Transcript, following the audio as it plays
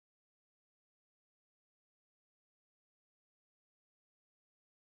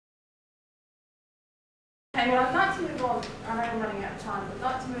Okay, well, I'd like to move on. I know I'm running out of time, but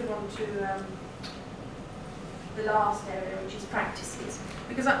I'd like to move on to the last area, which is practices.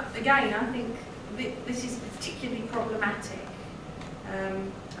 Because, again, I think this is particularly problematic.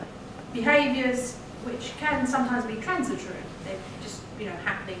 Behaviours which can sometimes be transitory, they're just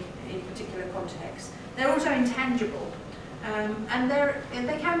happening in a particular context. They're also intangible, and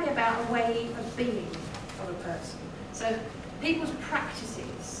they can be about a way of being of a person. So people's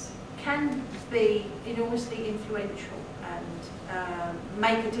practices can be enormously influential and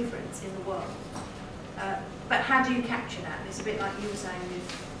make a difference in the world. But how do you capture that? And it's a bit like you were saying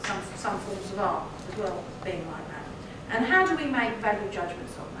with some forms of art as well being like that. And how do we make value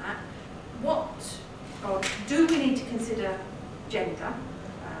judgments on that? Or do we need to consider gender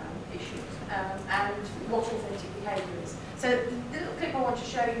issues and what authentic behaviour is? So the little clip I want to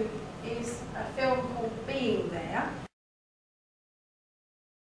show you is a film called Being There.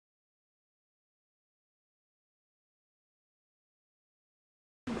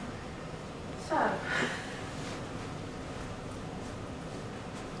 So,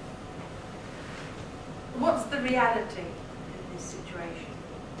 what's the reality in this situation?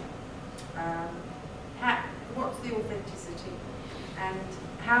 What's the authenticity? And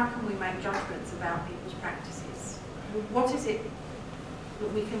how can we make judgments about people's practices? What is it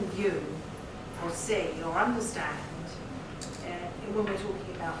that we can view or see or understand when we're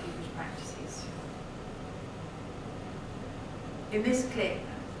talking about people's practices? In this clip,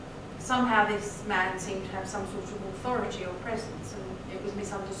 somehow this man seemed to have some sort of authority or presence, and it was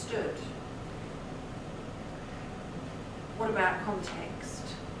misunderstood. What about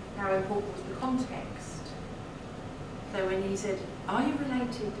context? How important was the context? So when he said, are you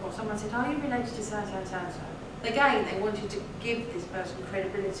related, or someone said, are you related to so-and-so and so-and-so? Again, they wanted to give this person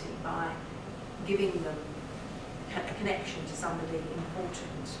credibility by giving them a connection to somebody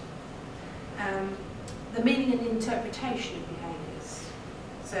important. The meaning and interpretation of behaviours.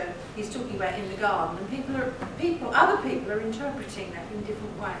 So he's talking about in the garden, and other people are interpreting that in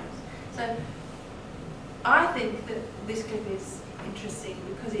different ways. So I think that this clip is interesting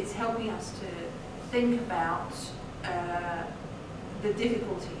because it's helping us to think about the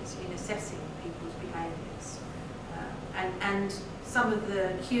difficulties in assessing people's behaviours and some of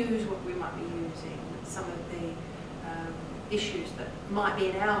the cues what we might be using, some of the issues that might be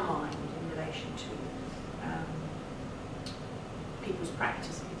in our mind in relation to people's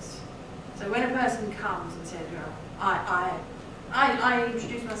practices. So when a person comes and says, I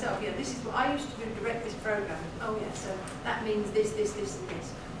introduce myself, this is what I used to do, direct this program. Oh yeah, so that means this, this, this and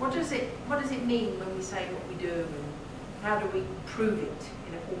this. What does it mean when we say what we do, and how do we prove it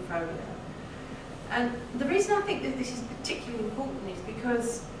in a portfolio? And the reason I think that this is particularly important is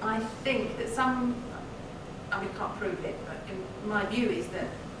because I think that I can't prove it, but in my view is that,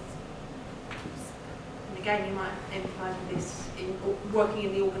 and again you might emphasise this in working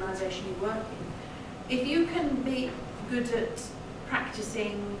in the organisation you work in, if you can be good at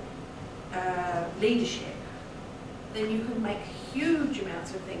practicing leadership, then you can make huge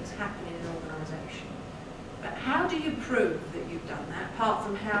amounts of things happen in an organisation. But how do you prove that you've done that, apart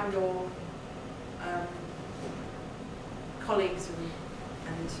from how your colleagues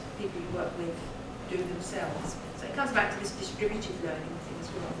and people you work with do themselves? So it comes back to this distributive learning thing as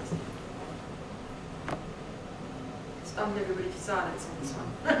well. Stunned everybody to silence on this one.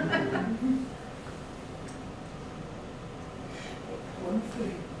 One of the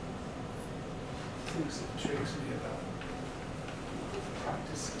things that intrigues me about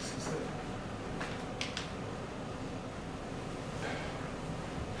practices is that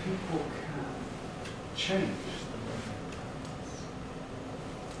people can change the way they practice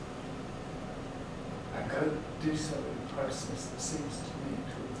and go do so in a process that seems to me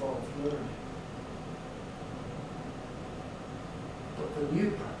to involve learning. But the new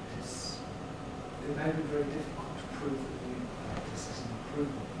practice, it may be very difficult to prove that the new practice is an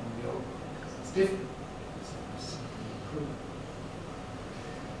improvement on the old practice. It's different. It's not necessarily an improvement.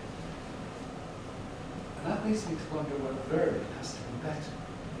 And that leads me to wonder whether learning has to be better.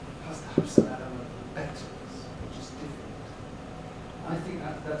 It has to have some element of betterness, which is different. I think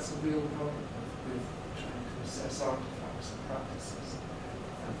that's a real problem with trying to assess artefacts and practices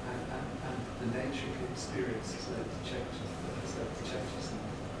and the nature of the experiences led to changes that has led to changes in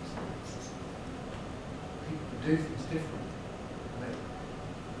experiences. People do things differently, and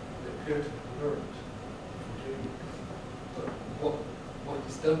they appear to have learned from doing it. But what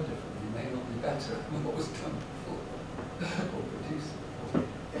is done differently may not be better than what was done before or produced before.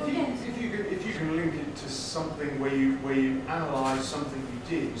 If you can link it to something where you analyse something you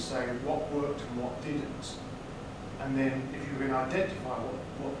did, say what worked and what didn't, And then if you can identify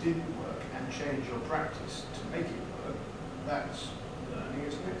what didn't work and change your practice to make it work, that's learning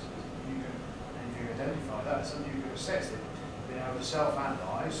experiences. And if you identify that, something you can assess it, being able to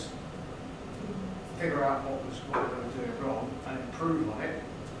self-analyse, figure out what they were doing wrong and improve on it,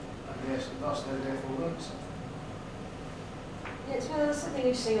 and thus they therefore learn something. Yeah, there's something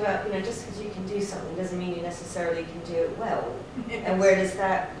interesting about, just because you can do something doesn't mean you necessarily can do it well. Yes. And where does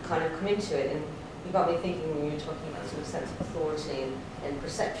that kind of come into it? And you got me thinking when you were talking about sort of sense of authority and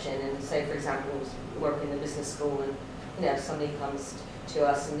perception, and say, for example, work in the business school, and if somebody comes to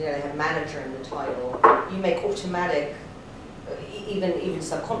us and they have manager in the title, you make automatic, even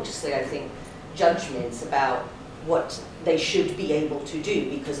subconsciously, I think, judgments about what they should be able to do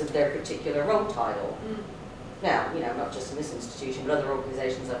because of their particular role title. Now, not just in this institution, but other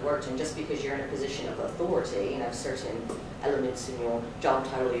organizations I've worked in, just because you're in a position of authority, certain elements in your job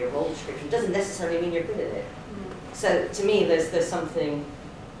title or your role description doesn't necessarily mean you're good at it. So to me, there's something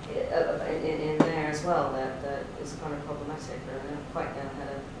in there as well that is kind of problematic, or I don't quite know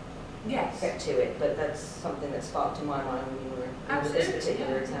how to get to it, but that's something that sparked in my mind when you were in this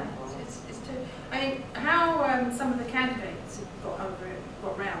particular example. It's true. I mean, how some of the candidates have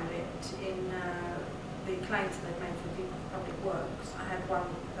got round it in the claims that they've made for the public works. I had one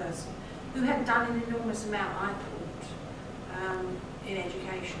person who had done an enormous amount, I thought, in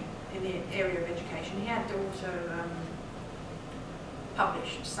education, in the area of education. He had also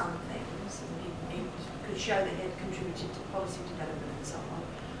published some things, and he could show that he had contributed to policy development and so on.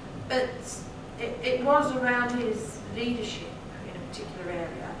 But it was around his leadership in a particular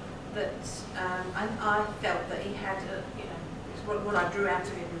area that and I felt that he had, what I drew out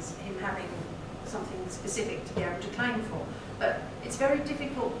of it was him having something specific to be able to claim for. But it's very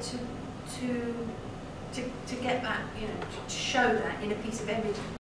difficult to get that, to show that in a piece of evidence.